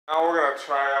Now we're going to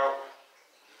try out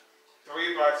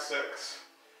 3x6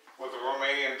 with the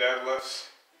Romanian deadlifts,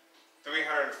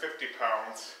 350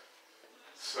 pounds.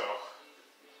 So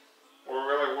we're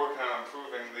really working on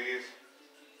improving these.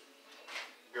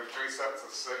 Give 3 sets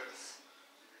of 6.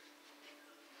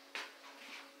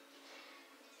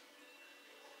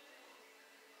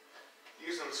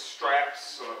 Using straps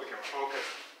so that we can focus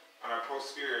on our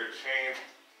posterior chain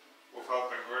without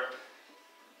the grip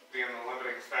being the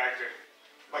limiting factor.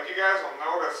 Like you guys will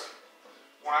notice,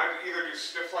 when I either do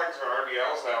stiff legs or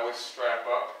RDLs, I always strap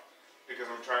up because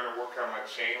I'm trying to work on my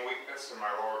chain weakness in my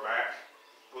lower back,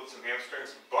 glutes and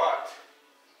hamstrings. But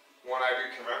when I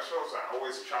do conventionals, I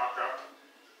always chalk up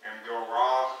and go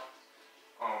raw,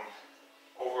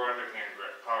 over underhand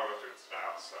grip, powerlifting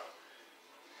style. So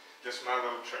just my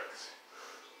little tricks.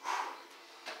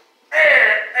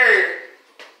 Hey!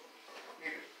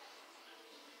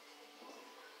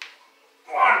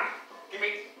 One! Give me!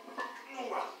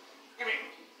 Give me!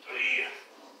 3!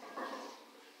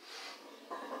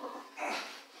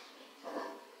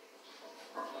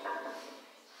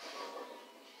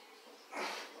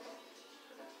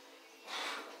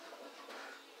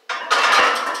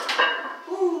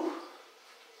 Whew.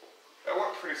 That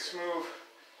went pretty smooth.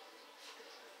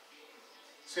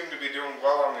 Seem to be doing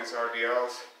well on these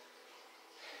RDLs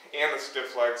and the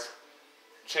stiff legs.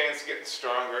 Chain's getting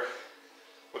stronger,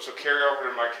 which will carry over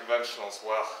to my conventional as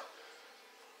well.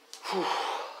 Whew.